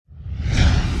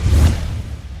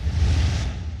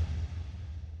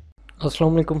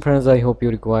Assalamu alaikum friends, I hope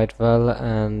you're quite well,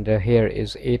 and here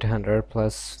is 800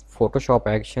 plus Photoshop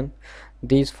action.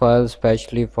 These files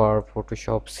specially for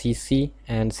Photoshop CC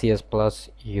and CS Plus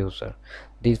user.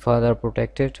 These files are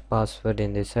protected. Password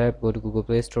in this app. Go to Google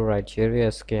Play Store, write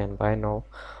Sheri SK and buy now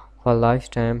for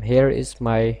lifetime. Here is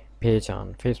my page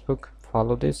on Facebook.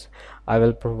 Follow this. I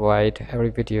will provide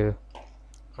every video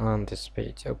on this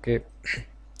page. Okay.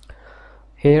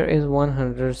 Here is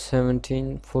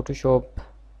 117 Photoshop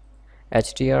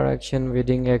HDR action,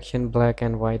 wedding action, black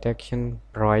and white action,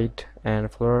 bright and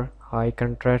flare, high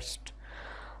contrast,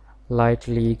 light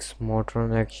leaks,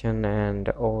 modern action, and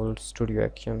all studio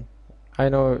action. I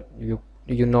know you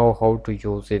know how to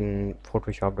use in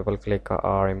Photoshop. Double click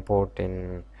or import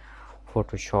in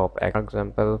Photoshop. For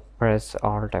example, press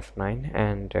Alt F9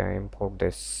 and import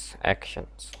this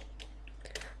actions.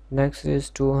 Next is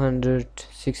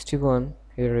 261.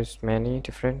 Here is many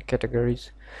different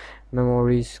categories: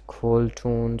 memories, cold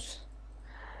tones,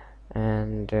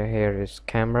 and here is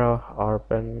camera,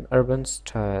 urban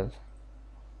style.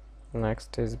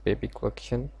 Next is baby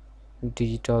collection,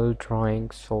 digital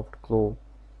drawing, soft glow,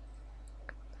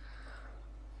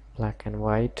 black and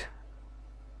white.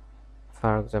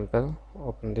 For example,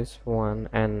 open this one,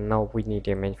 and now we need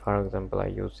image. For example, I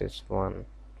use this one.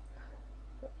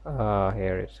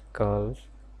 Here is girls.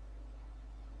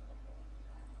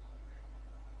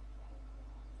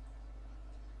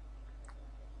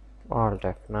 Alt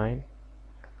F9,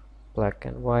 black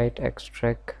and white,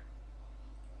 extract,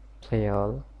 play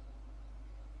all,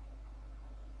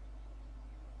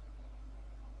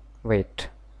 wait.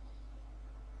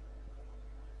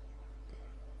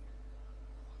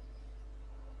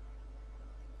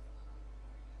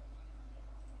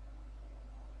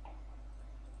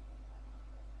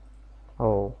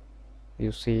 Oh,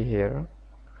 you see here,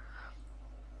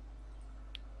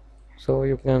 so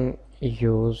you can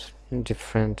use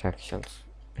different actions.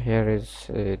 Here is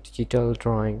digital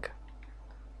drawing,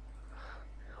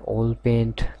 oil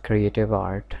paint, creative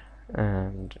art,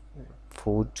 and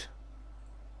food,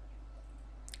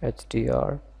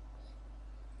 HDR.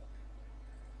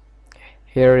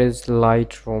 Here is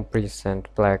Lightroom present,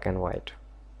 black and white.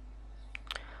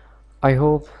 I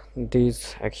hope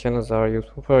these actions are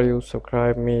useful for you.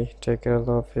 Subscribe me. Take care,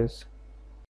 love, peace.